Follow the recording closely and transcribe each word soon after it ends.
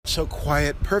so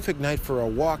quiet. Perfect night for a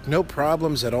walk. No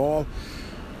problems at all.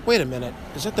 Wait a minute.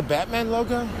 Is that the Batman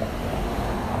logo?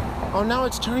 Oh, now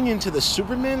it's turning into the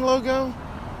Superman logo?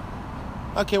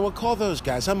 Okay, well, call those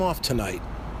guys. I'm off tonight.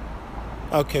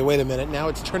 Okay, wait a minute. Now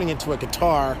it's turning into a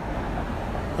guitar.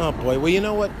 Oh, boy. Well, you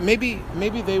know what? Maybe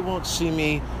they won't see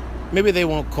me. Maybe they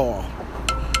won't call.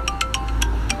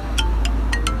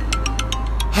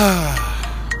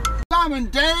 Simon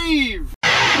Dave!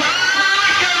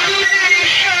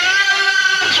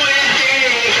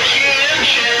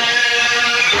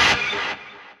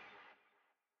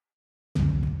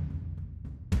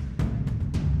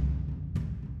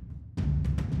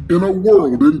 In a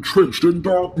world entrenched in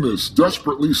darkness,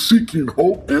 desperately seeking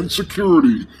hope and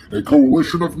security, a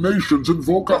coalition of nations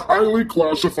invoke a highly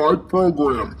classified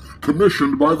program,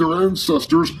 commissioned by their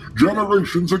ancestors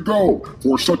generations ago,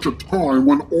 for such a time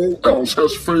when all else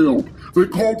has failed. They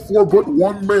called for but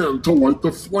one man to light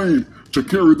the flame, to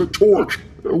carry the torch,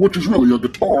 which is really a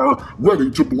guitar,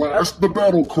 ready to blast the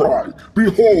battle cry.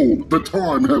 Behold, the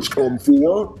time has come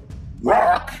for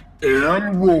rock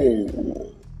and roll.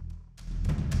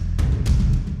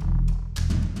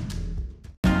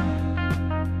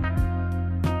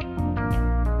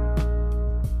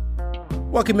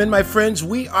 Welcome in, my friends.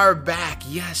 We are back.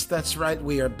 Yes, that's right.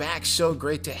 We are back. So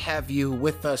great to have you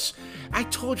with us. I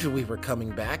told you we were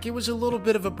coming back. It was a little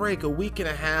bit of a break, a week and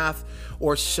a half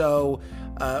or so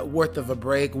worth of a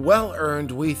break. Well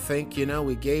earned, we think. You know,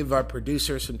 we gave our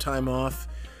producer some time off,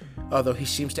 although he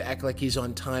seems to act like he's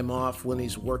on time off when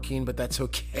he's working, but that's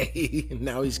okay.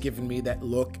 Now he's giving me that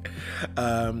look.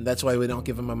 That's why we don't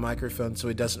give him a microphone so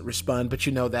he doesn't respond, but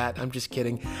you know that. I'm just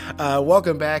kidding.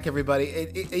 Welcome back,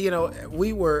 everybody.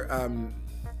 We were...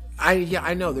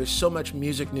 I know there's so much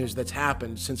music news that's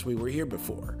happened since we were here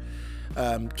before.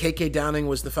 KK Downing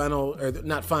was the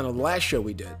last show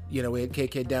we did. You know, we had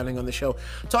KK Downing on the show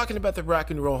talking about the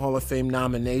Rock and Roll Hall of Fame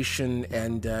nomination,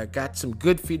 and got some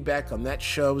good feedback on that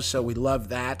show, so we love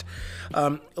that.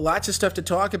 Lots of stuff to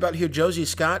talk about here. Josie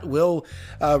Scott will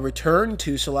return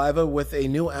to Saliva with a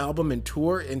new album and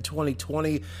tour in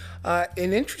 2020. An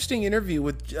interesting interview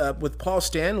with Paul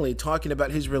Stanley talking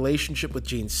about his relationship with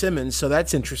Gene Simmons, so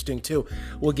that's interesting too.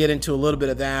 We'll get into a little bit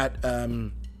of that.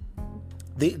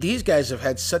 These guys have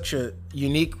had such a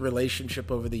unique relationship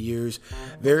over the years,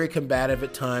 very combative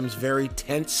at times, very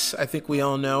tense. I think we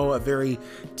all know a very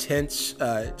tense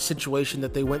situation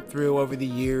that they went through over the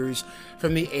years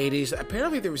from the 80s.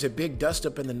 Apparently there was a big dust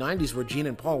up in the 90s where Gene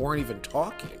and Paul weren't even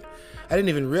talking. I didn't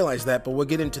even realize that, but we'll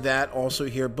get into that also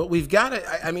here. But we've got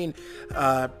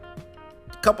a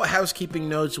couple housekeeping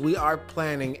notes. We are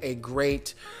planning a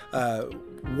great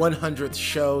 100th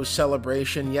show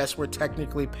celebration. Yes, we're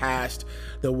technically past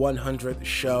the 100th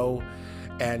show.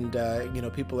 And,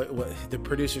 the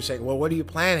producers saying, well, what are you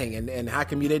planning? And how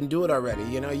come you didn't do it already?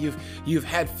 You know, you've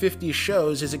had 50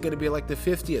 shows. Is it going to be like the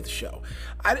 50th show?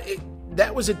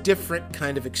 That was a different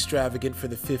kind of extravagant for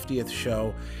the 50th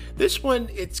show. This one,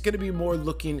 it's going to be more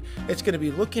looking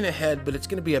ahead, but it's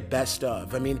going to be a best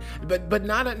of. I mean, but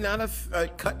not a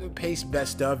cut and paste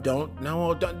best of. Don't.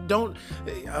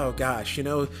 Oh gosh,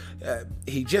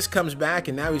 he just comes back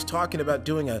and now he's talking about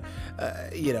doing a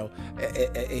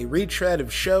retread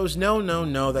of shows.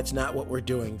 No, that's not what we're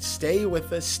doing. Stay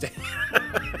with us.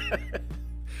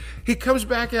 He comes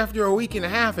back after a week and a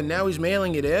half and now he's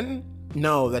mailing it in.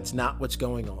 No, that's not what's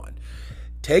going on.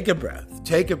 Take a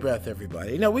breath,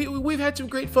 everybody. Now, we've had some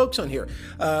great folks on here.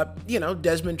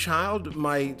 Desmond Child,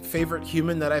 my favorite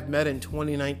human that I've met in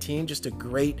 2019. Just a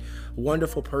great,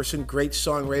 wonderful person, great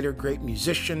songwriter, great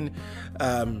musician.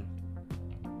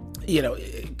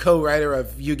 Co-writer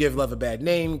of You Give Love a Bad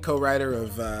Name, co-writer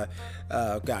of,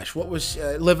 what was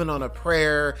Living on a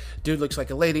Prayer, Dude Looks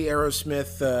Like a Lady,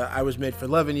 Aerosmith, I Was Made for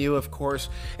Loving You, of course.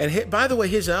 And by the way,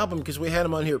 his album, because we had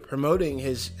him on here promoting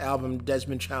his album,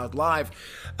 Desmond Child Live,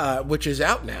 which is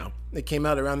out now. It came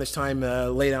out around this time,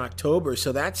 late October,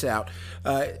 so that's out.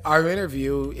 Our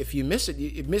interview, if you missed it,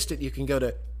 you can go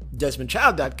to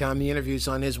DesmondChild.com. The interview's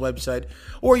on his website,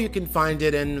 or you can find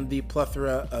it in the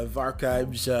plethora of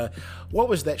archives. What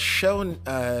was that show?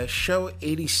 Show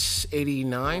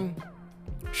 89?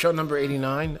 Show number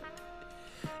 89?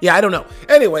 Yeah, I don't know.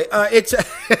 Anyway, it's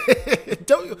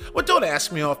don't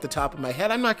ask me off the top of my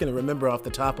head. I'm not going to remember off the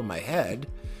top of my head.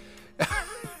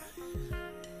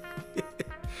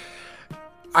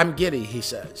 I'm giddy, he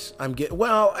says.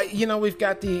 Well, we've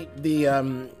got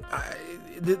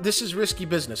this is risky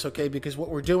business, okay? Because what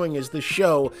we're doing is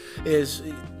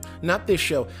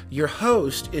your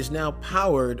host is now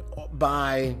powered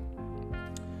by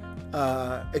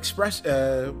Express.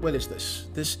 What is this?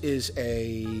 This is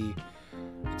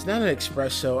It's not an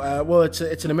espresso. Well, it's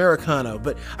an Americano.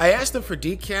 But I asked them for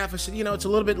decaf. I said, it's a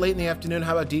little bit late in the afternoon.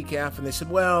 How about decaf? And they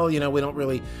said, well, we don't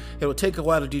really. It will take a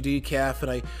while to do decaf.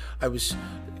 And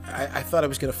I thought I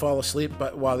was going to fall asleep,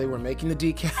 but while they were making the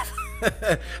decaf.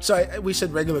 So we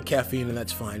said regular caffeine, and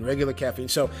that's fine. Regular caffeine.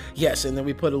 So yes, and then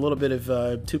we put a little bit of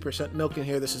 2% milk in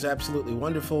here. This is absolutely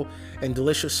wonderful and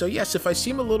delicious. So yes, if I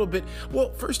seem a little bit,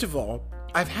 well, first of all,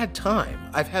 I've had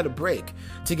time. I've had a break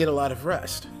to get a lot of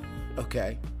rest.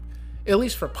 Okay, at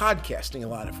least for podcasting, a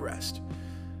lot of rest.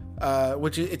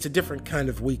 Which it's a different kind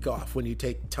of week off when you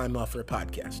take time off for a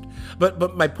podcast.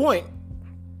 But my point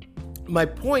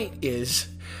is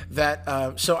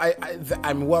that so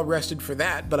I'm well rested for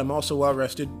that, but I'm also well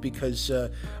rested because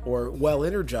or well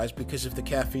energized because of the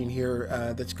caffeine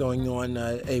here that's going on.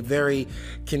 A very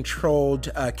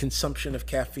controlled consumption of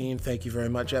caffeine. Thank you very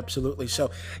much. Absolutely.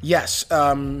 So yes.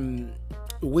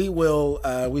 We will,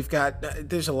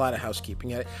 there's a lot of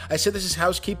housekeeping. I said this is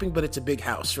housekeeping, but it's a big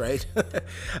house, right?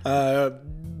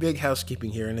 Big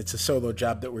housekeeping here, and it's a solo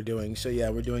job that we're doing. So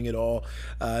yeah, we're doing it all.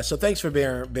 So thanks for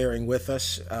bearing with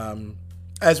us.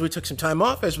 As we took some time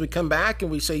off, as we come back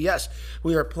and we say, yes,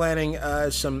 we are planning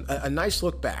a nice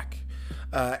look back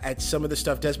at some of the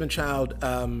stuff. Desmond Child,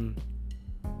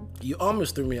 you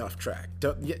almost threw me off track.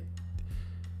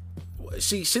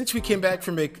 See, since we came back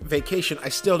from vacation, I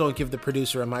still don't give the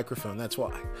producer a microphone. That's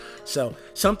why. So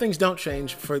some things don't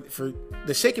change for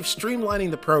the sake of streamlining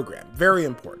the program. Very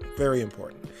important. Very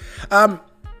important.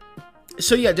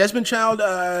 So yeah, Desmond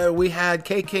Child, we had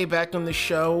KK back on the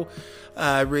show,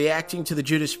 reacting to the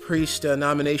Judas Priest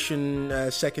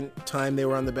nomination, second time they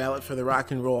were on the ballot for the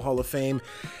Rock and Roll Hall of Fame.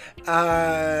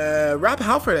 Rob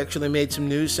Halford actually made some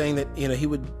news saying that he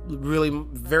would really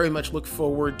very much look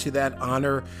forward to that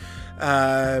honor.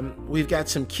 We've got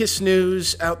some Kiss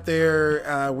news out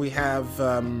there. We have,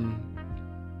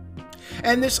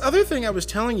 and this other thing I was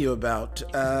telling you about,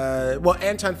 well,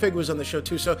 Anton Fig was on the show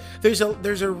too. So there's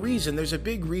a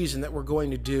big reason that we're going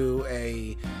to do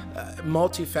a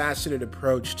multifaceted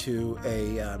approach to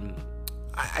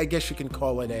I guess you can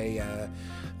call it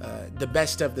the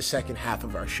best of the second half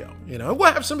of our show.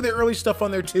 We'll have some of the early stuff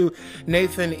on there too.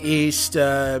 Nathan East,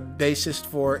 bassist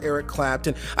for Eric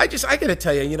Clapton. I gotta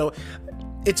tell you,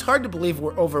 it's hard to believe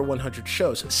we're over 100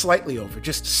 shows, slightly over,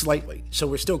 just slightly. So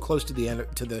we're still close to the end,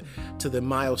 to the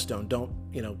milestone.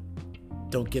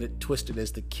 Don't get it twisted,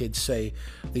 as the kids say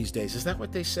these days. Is that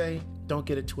what they say? Don't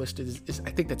get it twisted.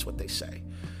 I think that's what they say.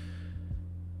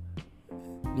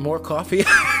 More coffee?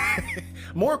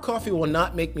 More coffee will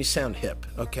not make me sound hip,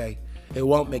 okay? It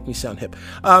won't make me sound hip.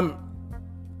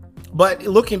 But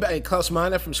looking back, Klaus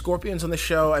Meine from Scorpions on the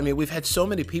show, I mean, we've had so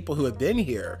many people who have been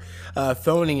here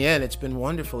phoning in. It's been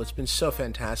wonderful. It's been so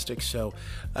fantastic. So,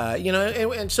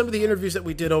 and some of the interviews that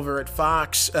we did over at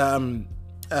Fox, we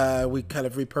kind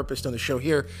of repurposed on the show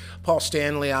here. Paul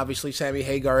Stanley, obviously, Sammy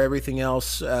Hagar, everything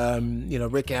else,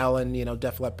 Rick Allen,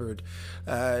 Def Leppard,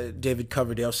 David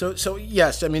Coverdale. So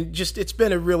yes, I mean, it's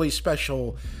been a really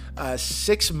special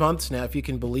 6 months now, if you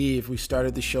can believe. We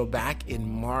started the show back in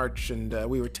March, and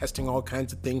we were testing all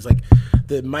kinds of things, like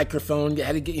the microphone. You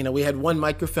had to get, we had one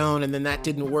microphone, and then that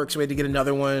didn't work, so we had to get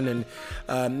another one.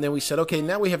 And then we said, okay,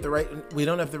 now we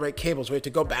don't have the right cables. We have to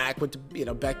go back,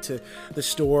 back to the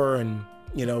store and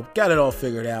got it all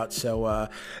figured out. So, a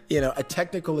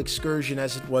technical excursion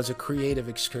as it was a creative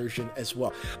excursion as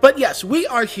well. But yes, we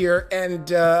are here,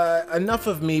 and enough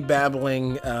of me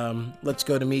babbling. Let's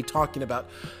go to me talking about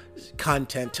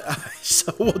content.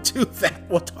 So we'll do that.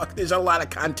 We'll talk. There's a lot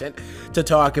of content to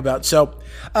talk about. So,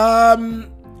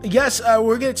 yes,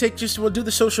 we're going to we'll do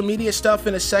the social media stuff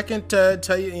in a second to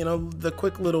tell you, the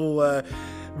quick little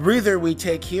breather we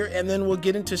take here, and then we'll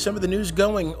get into some of the news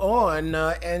going on,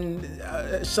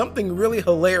 and something really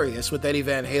hilarious with Eddie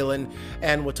Van Halen,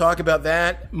 and we'll talk about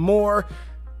that more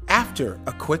after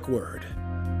a quick word.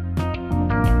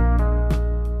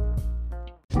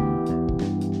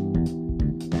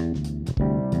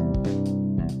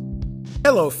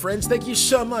 Hello, friends. Thank you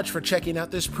so much for checking out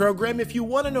this program. If you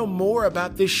want to know more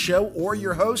about this show or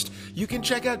your host, you can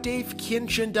check out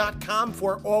DaveKinchin.com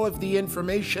for all of the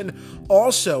information.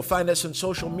 Also, find us on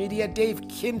social media, Dave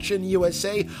Kinchin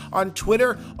USA, on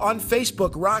Twitter, on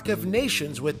Facebook, Rock of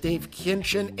Nations with Dave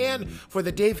Kinchin, and for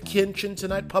the Dave Kinchin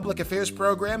Tonight Public Affairs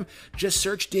program, just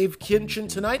search Dave Kinchin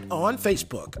Tonight on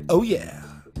Facebook. Oh, yeah.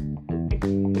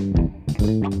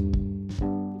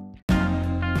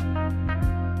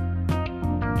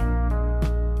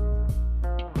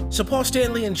 So Paul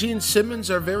Stanley and Gene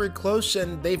Simmons are very close,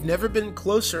 and they've never been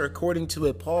closer, according to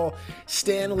a Paul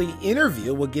Stanley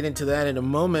interview. We'll get into that in a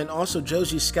moment. Also,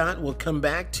 Josie Scott will come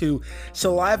back to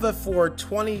Saliva for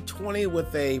 2020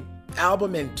 with a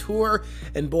album and tour,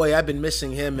 and boy, I've been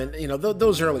missing him. And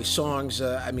those early songs,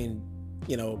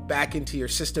 Back Into Your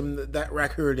System, that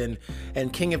record,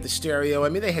 and King of the Stereo. I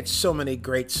mean, they had so many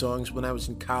great songs when I was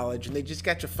in college, and they just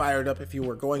got you fired up. If you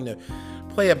were going to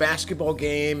play a basketball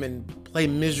game and play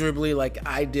miserably like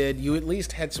I did, you at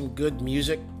least had some good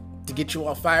music to get you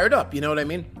all fired up, you know what I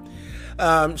mean?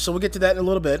 So we'll get to that in a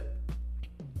little bit.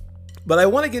 But I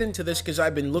want to get into this because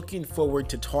I've been looking forward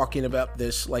to talking about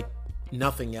this like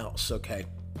nothing else, okay?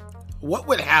 What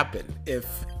would happen if...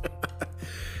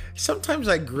 Sometimes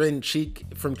I grin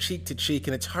from cheek to cheek,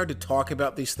 and it's hard to talk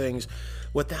about these things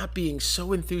without being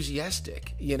so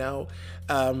enthusiastic,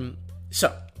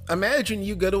 So imagine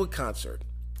you go to a concert,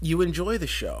 you enjoy the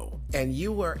show, and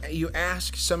you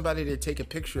ask somebody to take a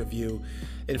picture of you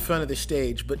in front of the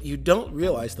stage, but you don't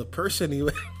realize the person you...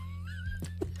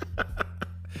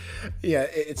 Yeah,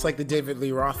 it's like the David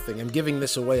Lee Roth thing. I'm giving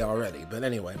this away already, but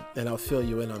anyway, and I'll fill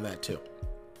you in on that too.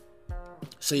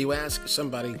 So you ask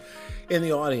somebody in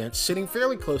the audience, sitting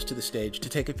fairly close to the stage, to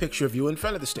take a picture of you in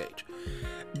front of the stage.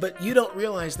 But you don't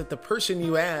realize that the person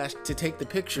you asked to take the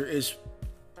picture is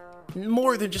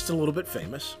more than just a little bit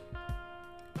famous.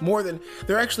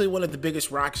 They're actually one of the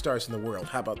biggest rock stars in the world.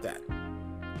 How about that?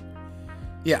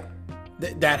 Yeah,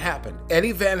 that happened.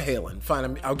 Eddie Van Halen,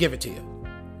 fine, I'll give it to you.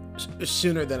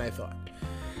 Sooner than I thought.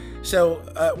 So,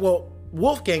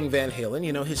 Wolfgang Van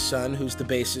Halen, his son, who's the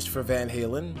bassist for Van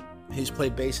Halen, he's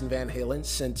played bass in Van Halen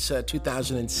since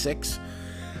 2006.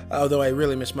 Although I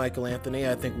really miss Michael Anthony,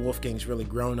 I think Wolfgang's really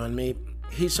grown on me.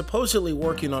 He's supposedly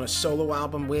working on a solo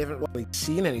album. We haven't really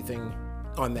seen anything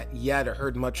on that yet or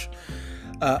heard much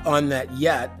on that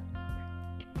yet.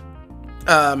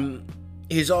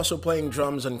 He's also playing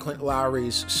drums on Clint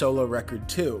Lowry's solo record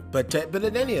too. But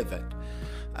in any event,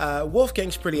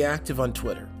 Wolfgang's pretty active on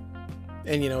Twitter.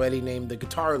 And, Eddie named the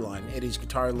guitar line, Eddie's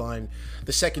guitar line,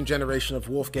 the second generation of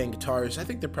Wolfgang guitars. I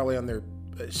think they're probably on their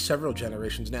several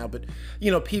generations now. But,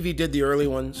 PV did the early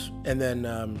ones. And then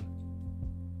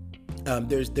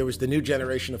there was the new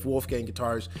generation of Wolfgang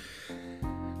guitars.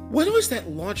 When was that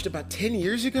launched? About 10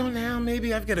 years ago now,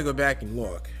 maybe? I've got to go back and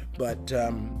look. But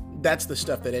that's the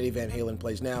stuff that Eddie Van Halen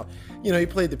plays now. He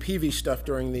played the PV stuff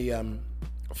during the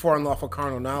For Unlawful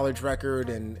Carnal Knowledge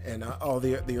record and all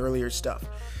the earlier stuff.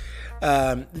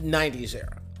 90s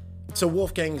era. So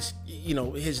Wolfgang's,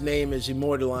 his name is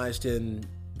immortalized in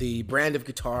the brand of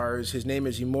guitars. His name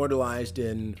is immortalized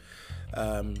in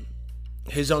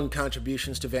his own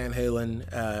contributions to Van Halen,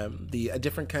 A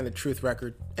Different Kind of Truth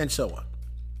record, and so on.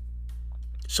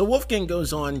 So Wolfgang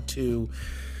goes on to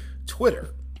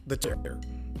Twitter,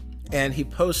 and he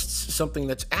posts something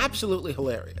that's absolutely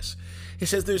hilarious. He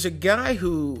says there's a guy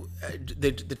who,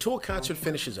 the Tool concert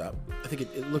finishes up. I think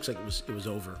it looks like it was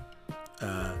over.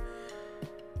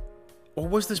 Or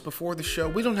was this before the show?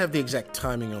 We don't have the exact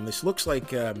timing on this. Looks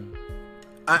like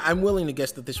I'm willing to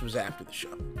guess that this was after the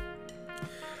show.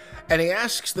 And he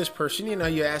asks this person,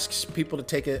 you ask people to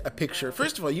take a picture.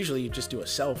 First of all, usually you just do a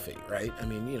selfie, right? I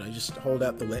mean, you just hold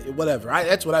out whatever.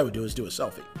 That's what I would do, is do a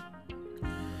selfie.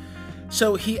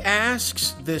 So he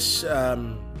asks this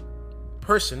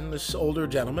person, this older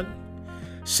gentleman,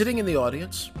 sitting in the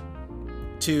audience,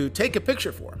 to take a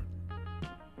picture for him,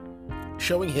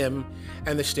 showing him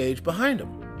and the stage behind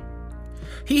him.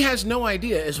 He has no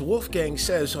idea, as Wolfgang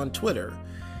says on Twitter,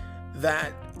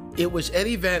 that it was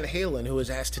Eddie Van Halen who was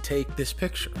asked to take this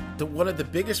picture. One of the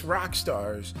biggest rock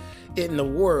stars in the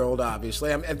world,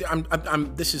 obviously. I'm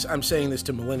saying this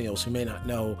to millennials who may not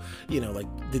know,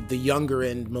 like the younger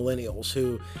end millennials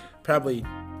who probably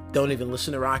don't even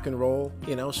listen to rock and roll,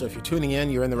 So if you're tuning in,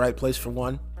 you're in the right place for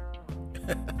one.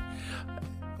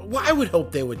 Well, I would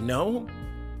hope they would know.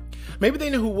 Maybe they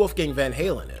know who Wolfgang Van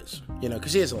Halen is,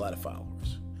 because he has a lot of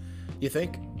followers. You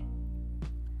think?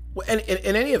 Well, and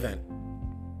in any event,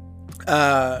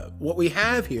 what we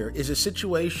have here is a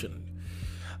situation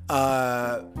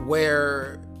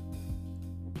where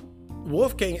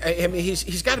Wolfgang,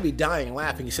 he's got to be dying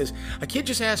laughing. He says, a kid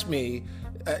just asked my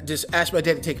dad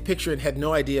to take a picture and had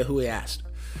no idea who he asked.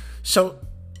 So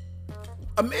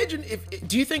imagine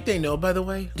do you think they know, by the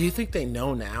way? Do you think they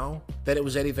know now that it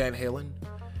was Eddie Van Halen?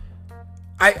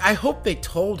 I hope they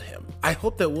told him. I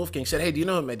hope that Wolfgang said, hey, do you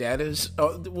know who my dad is?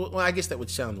 Oh, well, I guess that would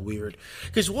sound weird.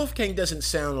 Because Wolfgang doesn't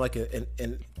sound like a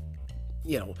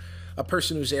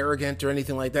person who's arrogant or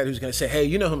anything like that, who's going to say, hey,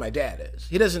 you know who my dad is.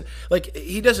 He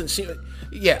doesn't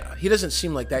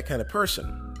seem like that kind of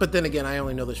person. But then again, I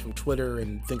only know this from Twitter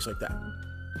and things like that.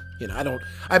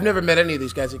 I've never met any of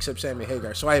these guys except Sammy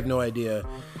Hagar, so I have no idea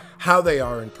how they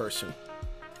are in person.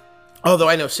 Although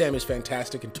I know Sammy's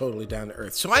fantastic and totally down to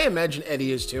earth. So I imagine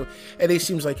Eddie is too. Eddie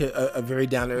seems like a very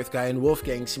down to earth guy, and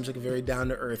Wolfgang seems like a very down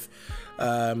to earth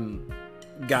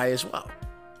guy as well.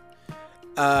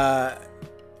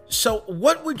 So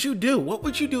what would you do? What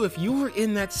would you do if you were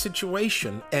in that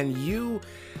situation and you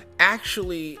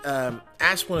actually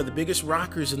asked one of the biggest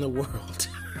rockers in the world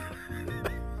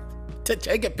to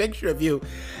take a picture of you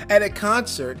at a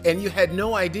concert, and you had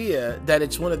no idea that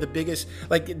it's one of the biggest,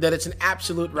 that it's an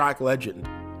absolute rock legend?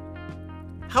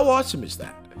 How awesome is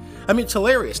that? I mean, it's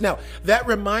hilarious. Now, that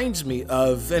reminds me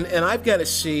of, and I've got to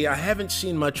see, I haven't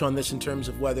seen much on this in terms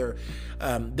of whether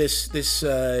this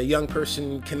young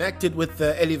person connected with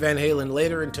Eddie Van Halen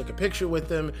later and took a picture with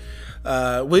him.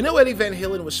 We know Eddie Van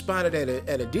Halen was spotted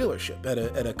at a dealership,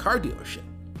 at a car dealership.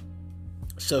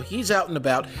 So he's out and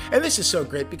about, and this is so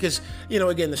great because,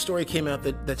 again, the story came out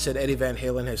that said Eddie Van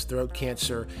Halen has throat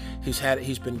cancer.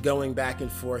 He's been going back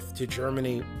and forth to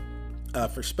Germany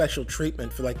for special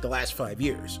treatment for the last 5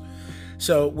 years.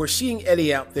 So we're seeing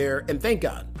Eddie out there, and thank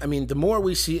God. I mean, the more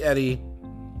we see Eddie,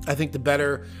 I think the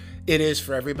better it is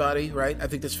for everybody, right? I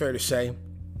think that's fair to say.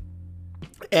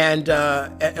 And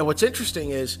what's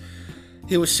interesting is,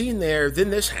 he was seen there,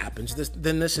 then this happens,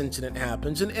 then this incident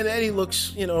happens, and Eddie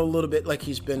looks, a little bit like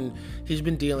he's been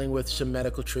dealing with some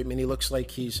medical treatment. He looks like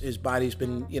his body's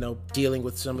been, dealing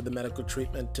with some of the medical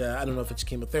treatment. I don't know if it's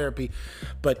chemotherapy,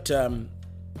 but,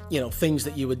 things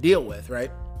that you would deal with,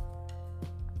 right?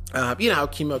 How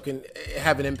chemo can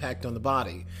have an impact on the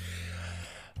body.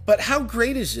 But how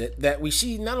great is it that we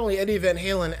see not only Eddie Van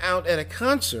Halen out at a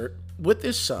concert with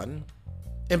his son.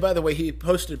 And by the way, he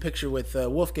posted a picture with,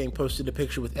 Wolfgang posted a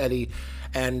picture with Eddie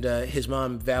and his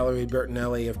mom, Valerie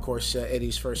Bertinelli, of course,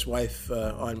 Eddie's first wife,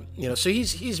 so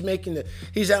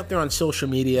he's out there on social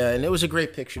media, and it was a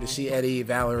great picture to see Eddie,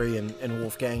 Valerie, and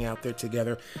Wolfgang out there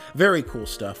together. Very cool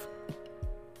stuff.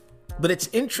 But it's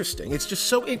interesting. It's just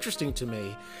so interesting to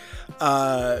me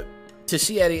to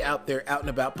see Eddie out there, out and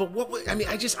about. But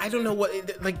I don't know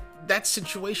that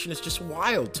situation is just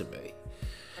wild to me.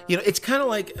 It's kind of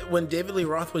like when David Lee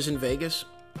Roth was in Vegas,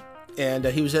 and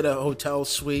he was at a hotel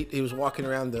suite. He was walking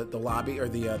around the lobby or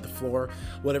the floor,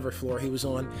 whatever floor he was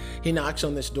on. He knocks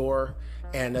on this door,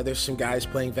 and there's some guys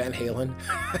playing Van Halen.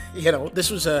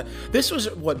 This was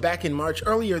back in March,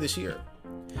 earlier this year,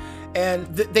 and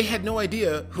they had no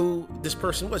idea who this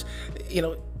person was.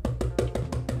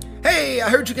 Hey, I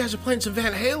heard you guys are playing some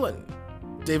Van Halen.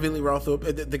 David Lee Roth,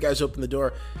 the guys open the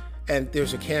door, and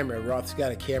there's a camera. Roth's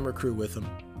got a camera crew with him.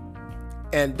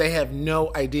 And they have no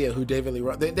idea who David Lee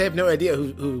Roth. They have no idea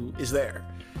who is there.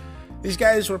 These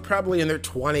guys were probably in their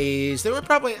 20s. They were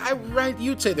probably,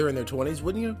 you'd say they're in their 20s,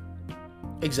 wouldn't you?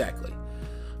 Exactly.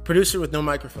 Producer with no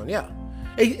microphone, yeah.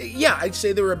 Yeah, I'd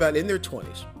say they were about in their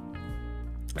 20s.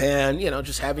 And,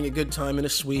 just having a good time in a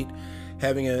suite,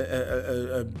 having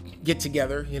a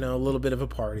get-together, a little bit of a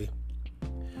party.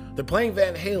 They're playing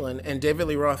Van Halen, and David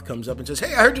Lee Roth comes up and says,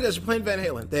 hey, I heard you guys are playing Van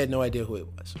Halen. They had no idea who it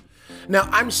was. Now,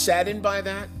 I'm saddened by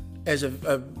that as a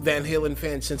Van Halen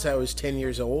fan since I was 10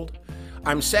 years old.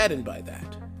 I'm saddened by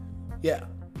that. Yeah.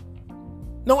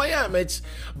 No, I am.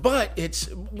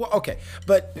 Okay.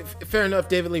 But fair enough,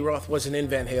 David Lee Roth wasn't in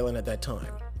Van Halen at that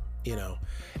time,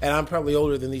 And I'm probably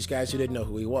older than these guys who didn't know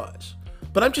who he was.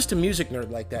 But I'm just a music nerd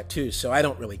like that, too, so I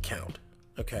don't really count.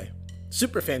 Okay?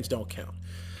 Super fans don't count.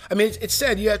 I mean, it's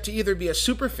said you have to either be a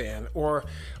super fan or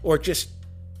just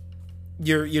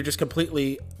you're just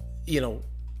completely,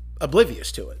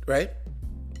 oblivious to it, right?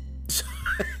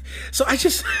 So I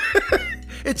just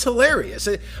it's hilarious.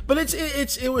 But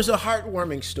it was a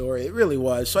heartwarming story. It really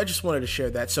was. So I just wanted to share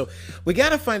that. So we got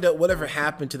to find out whatever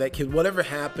happened to that kid, whatever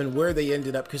happened, where they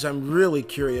ended up, because I'm really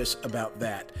curious about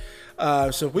that.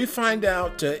 So if we find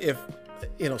out if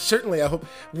certainly I hope,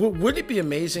 wouldn't it be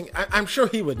amazing? I'm sure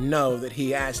he would know that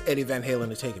he asked Eddie Van Halen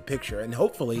to take a picture, and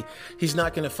hopefully he's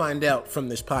not going to find out from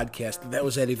this podcast that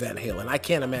was Eddie Van Halen. I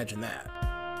can't imagine that.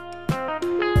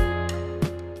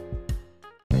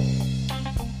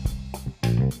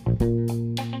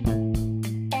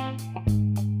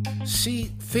 See,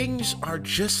 things are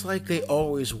just like they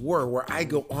always were, where I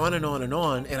go on and on and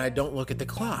on, and I don't look at the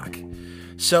clock.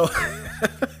 So...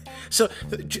 So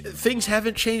things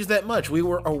haven't changed that much. We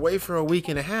were away for a week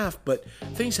and a half, but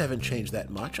things haven't changed that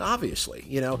much, obviously.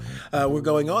 We're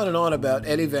going on and on about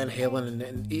Eddie Van Halen.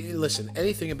 And listen,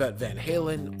 anything about Van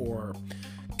Halen or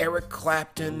Eric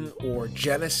Clapton or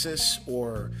Genesis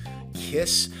or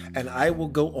Kiss, and I will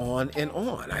go on and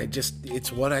on.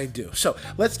 It's what I do. So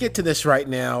let's get to this right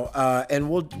now, and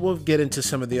we'll get into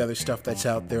some of the other stuff that's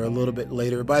out there a little bit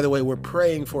later. By the way, we're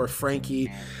praying for Frankie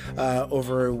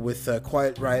over with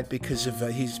Quiet Riot because of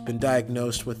he's been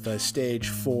diagnosed with stage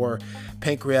 4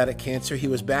 pancreatic cancer. He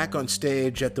was back on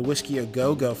stage at the Whiskey A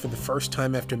Go Go for the first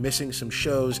time after missing some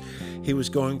shows. He was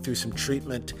going through some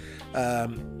treatment.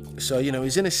 So,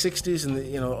 he's in his 60s,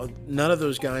 and, none of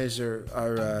those guys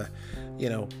are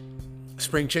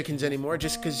spring chickens anymore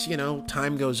just because,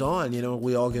 time goes on.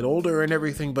 We all get older and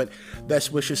everything, but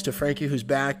best wishes to Frankie, who's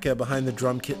back behind the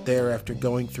drum kit there after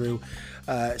going through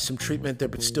some treatment there,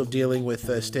 but still dealing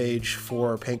with stage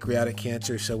 4 pancreatic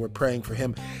cancer, so we're praying for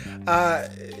him.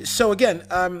 So again,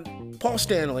 Paul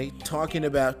Stanley talking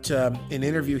about an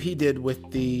interview he did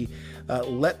with the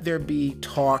Let There Be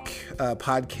Talk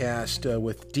podcast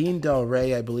with Dean Del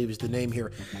Rey, I believe is the name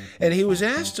here. And he was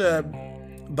asked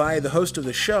by the host of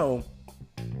the show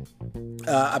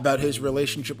about his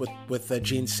relationship with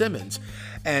Gene Simmons.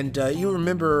 And you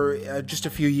remember just a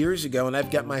few years ago, and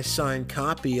I've got my signed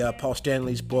copy, Paul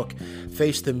Stanley's book,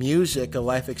 Face the Music, A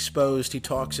Life Exposed. He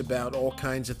talks about all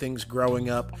kinds of things growing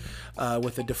up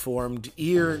with a deformed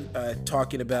ear,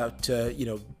 talking about,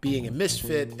 being a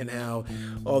misfit and how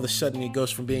all of a sudden he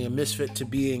goes from being a misfit to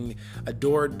being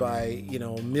adored by,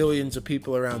 millions of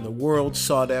people around the world,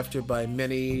 sought after by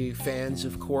many fans,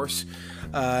 of course.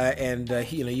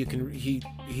 You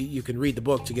can read the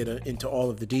book to get into all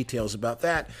of the details about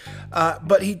that.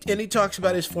 But he talks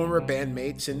about his former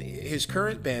bandmates and his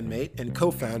current bandmate and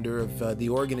co-founder of the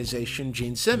organization,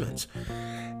 Gene Simmons.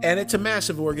 And it's a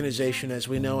massive organization, as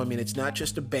we know. I mean, it's not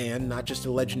just a band, not just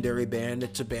a legendary band.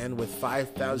 It's a band with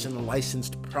 5,000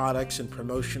 licensed products and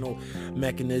promotional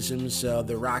mechanisms.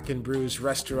 The Rock and Brews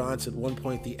restaurants, at one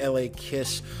point the LA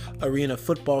Kiss Arena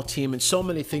football team, and so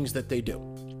many things that they do.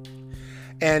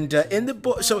 And in the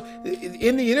book, so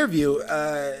in the interview,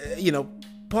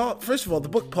 Paul, first of all, the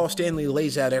book, Paul Stanley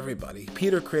lays out everybody.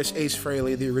 Peter, Chris, Ace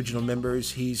Frehley, the original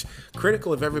members. He's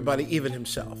critical of everybody, even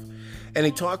himself. And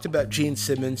he talked about Gene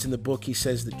Simmons. In the book, he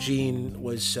says that Gene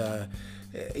was,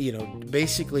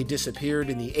 basically disappeared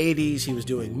in the 80s. He was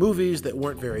doing movies that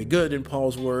weren't very good, in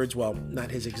Paul's words. Well, not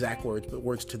his exact words, but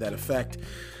words to that effect.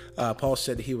 Paul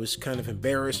said he was kind of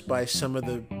embarrassed by some of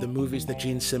the movies that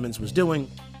Gene Simmons was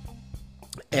doing.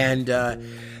 And,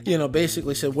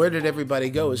 basically said, where did everybody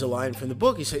go, is a line from the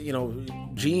book. He said,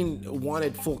 Gene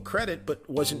wanted full credit, but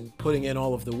wasn't putting in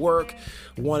all of the work,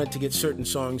 wanted to get certain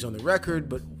songs on the record,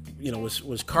 but,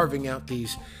 was carving out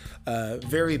these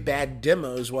very bad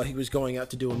demos while he was going out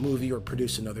to do a movie or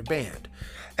produce another band.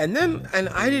 And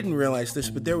I didn't realize this,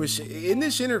 but there was, in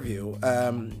this interview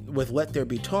with Let There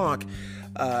Be Talk,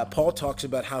 Paul talks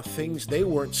about how they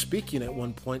weren't speaking at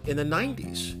one point in the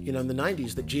 90s, in the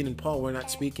 90s, that Gene and Paul were not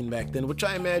speaking back then, which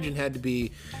I imagine had to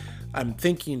be, I'm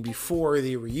thinking, before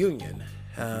the reunion,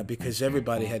 because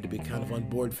everybody had to be kind of on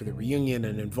board for the reunion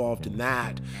and involved in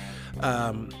that,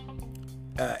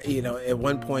 at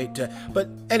one point. But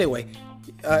anyway,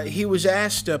 he was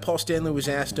asked, Paul Stanley was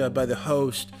asked by the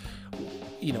host,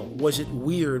 was it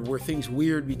weird? Were things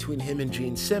weird between him and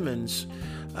Gene Simmons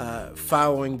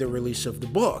following the release of the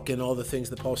book and all the things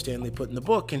that Paul Stanley put in the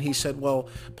book? And he said, well,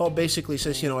 Paul basically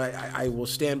says, I will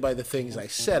stand by the things I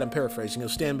said. I'm paraphrasing. He'll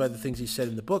stand by the things he said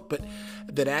in the book, but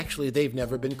that actually they've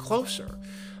never been closer.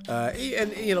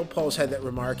 Paul's had that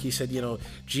remark. He said,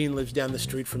 Gene lives down the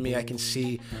street from me. I can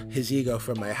see his ego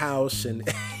from my house, and,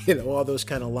 all those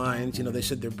kind of lines. They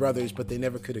said they're brothers, but they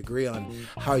never could agree on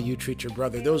how you treat your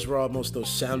brother. Those were almost those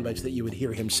sound bites that you would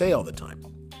hear him say all the time.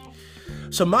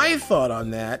 So my thought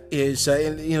on that is,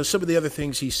 some of the other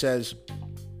things he says,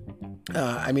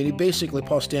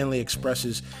 Paul Stanley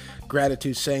expresses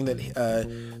gratitude, saying that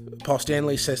Paul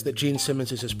Stanley says that Gene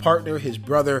Simmons is his partner, his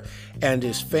brother, and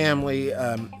his family.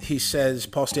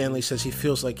 Paul Stanley says he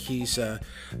feels like he's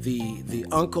the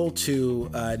uncle to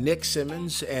Nick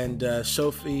Simmons and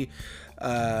Sophie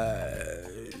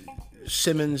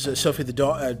Simmons, Sophie,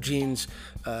 Gene's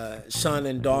son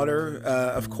and daughter,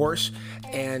 of course,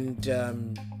 and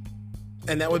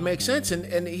that would make sense.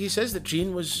 And he says that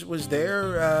Gene was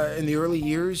there in the early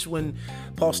years when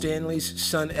Paul Stanley's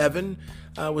son Evan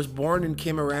was born and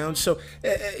came around. So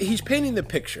he's painting the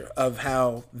picture of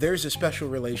how there's a special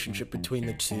relationship between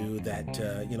the two,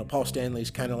 that, Paul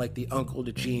Stanley's kind of like the uncle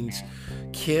to Gene's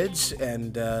kids,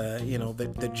 and,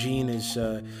 that Gene is,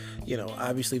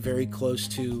 obviously very close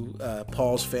to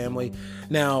Paul's family.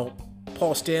 Now,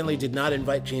 Paul Stanley did not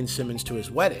invite Gene Simmons to his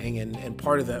wedding, and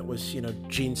part of that was,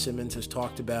 Gene Simmons has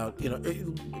talked about,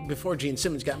 before Gene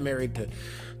Simmons got married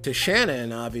to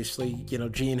Shannon, obviously,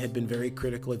 Gene had been very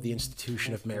critical of the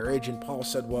institution of marriage, and Paul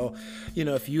said, well,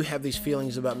 if you have these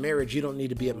feelings about marriage, you don't need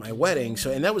to be at my wedding.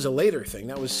 So, and that was a later thing.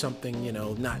 That was something,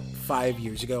 not 5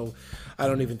 years ago. I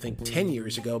don't even think 10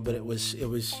 years ago, but it was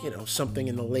something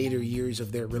in the later years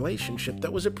of their relationship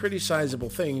that was a pretty sizable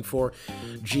thing for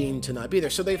Gene to not be there.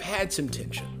 So they've had some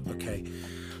tension, okay?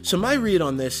 So my read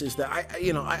on this is that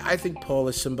I think Paul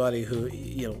is somebody who,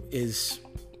 is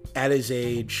at his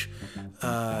age,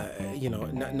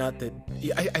 not that,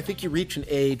 I think you reach an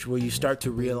age where you start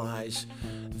to realize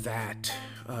that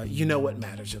what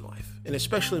matters in life. And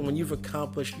especially when you've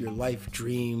accomplished your life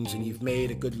dreams and you've made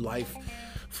a good life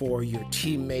for your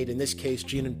teammate. In this case,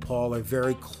 Gene and Paul are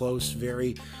very close,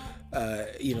 very,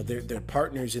 they're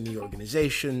partners in the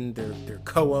organization, they're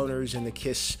co-owners in the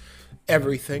KISS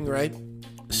everything, right?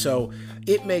 So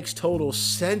it makes total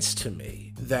sense to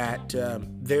me that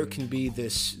there can be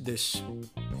this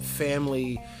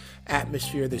family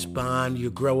atmosphere, this bond.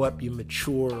 You grow up, you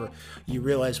mature, you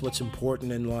realize what's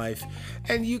important in life.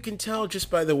 And you can tell just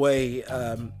by the way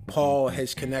Paul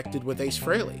has connected with Ace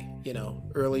Frehley,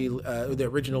 early, the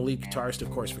original lead guitarist, of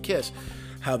course, for KISS,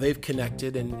 how they've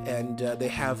connected and they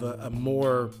have a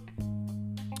more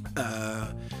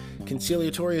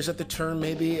conciliatory, is that the term,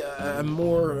 maybe a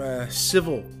more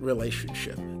civil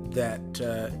relationship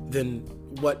than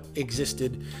what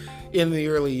existed in the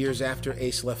early years after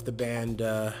Ace left the band,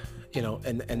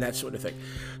 and that sort of thing.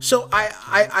 So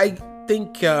I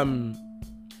think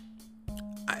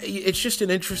it's just an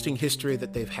interesting history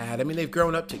that they've had. I mean, they've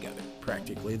grown up together,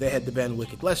 practically. They had the band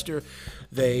Wicked Lester.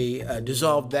 They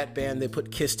dissolved that band. They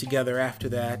put KISS together after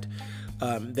that.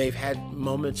 They've had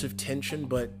moments of tension,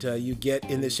 but you get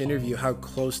in this interview how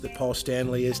close that Paul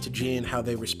Stanley is to Gene, how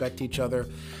they respect each other.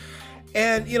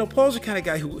 And, Paul's the kind of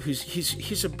guy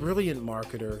he's a brilliant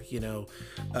marketer.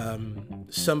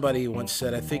 Somebody once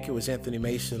said, I think it was Anthony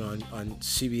Mason on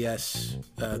CBS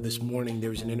this morning,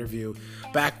 there was an interview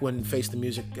back when Face the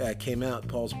Music came out,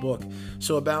 Paul's book.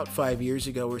 So about 5 years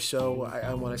ago or so,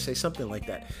 I want to say something like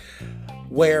that,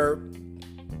 where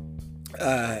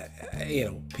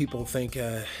people think,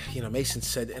 Mason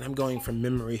said, and I'm going from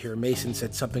memory here, Mason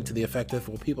said something to the effect of,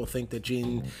 well, people think that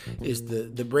Gene is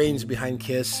the brains behind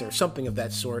KISS or something of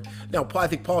that sort. Now, I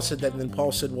think Paul said that, and then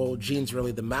Paul said, well, Gene's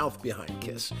really the mouth behind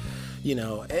KISS,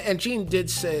 and Gene did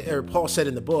say, or Paul said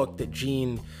in the book that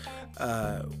Gene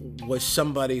was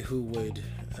somebody who would,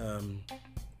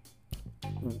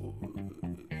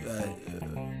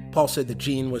 Paul said that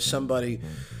Gene was somebody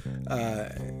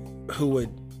who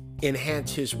would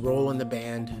enhance his role in the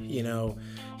band.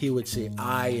 He would say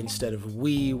I instead of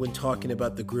we when talking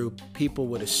about the group. People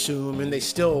would assume, and they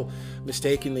still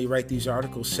mistakenly write these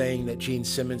articles saying that Gene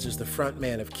Simmons is the front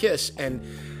man of KISS, and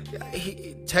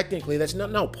technically that's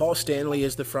no, Paul Stanley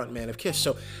is the front man of KISS.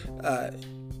 So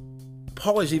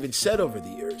Paul has even said over the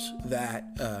years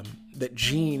that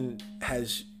Gene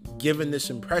has given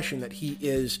this impression that he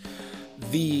is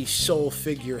the sole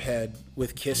figurehead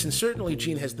with KISS, and certainly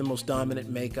Gene has the most dominant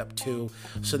makeup too,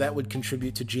 so that would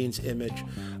contribute to Gene's image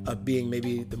of being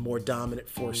maybe the more dominant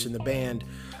force in the band,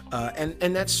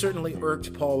 and that's certainly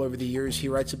irked Paul over the years. He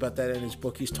writes about that in his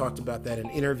book. He's talked about that in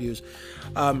interviews,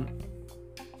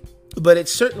 but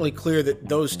it's certainly clear that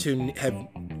those two have,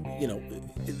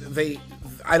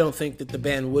 I don't think that the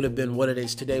band would have been what it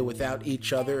is today without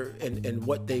each other and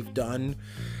what they've done.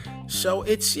 So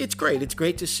it's great. It's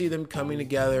great to see them coming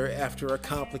together after a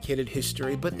complicated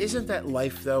history. But isn't that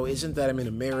life, though? Isn't that, a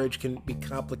marriage can be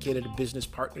complicated, a business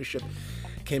partnership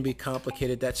can be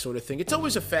complicated, that sort of thing. It's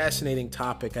always a fascinating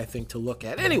topic, I think, to look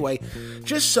at. Anyway,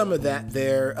 just some of that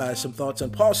there, some thoughts on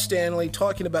Paul Stanley,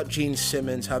 talking about Gene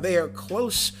Simmons, how they are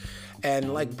close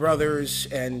and like brothers,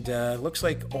 and looks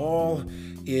like all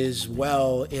is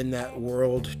well in that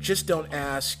world. Just don't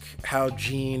ask how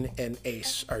Gene and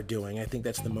Ace are doing. I think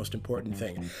that's the most important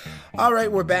thing. All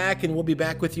right, we're back, and we'll be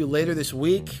back with you later this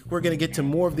week. We're going to get to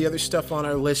more of the other stuff on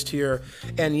our list here.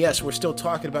 And yes, we're still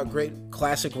talking about great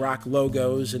classic rock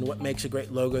logos and what makes a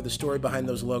great logo, the story behind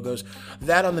those logos.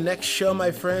 That on the next show, my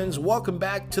friends. Welcome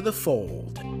back to The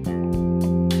Fold.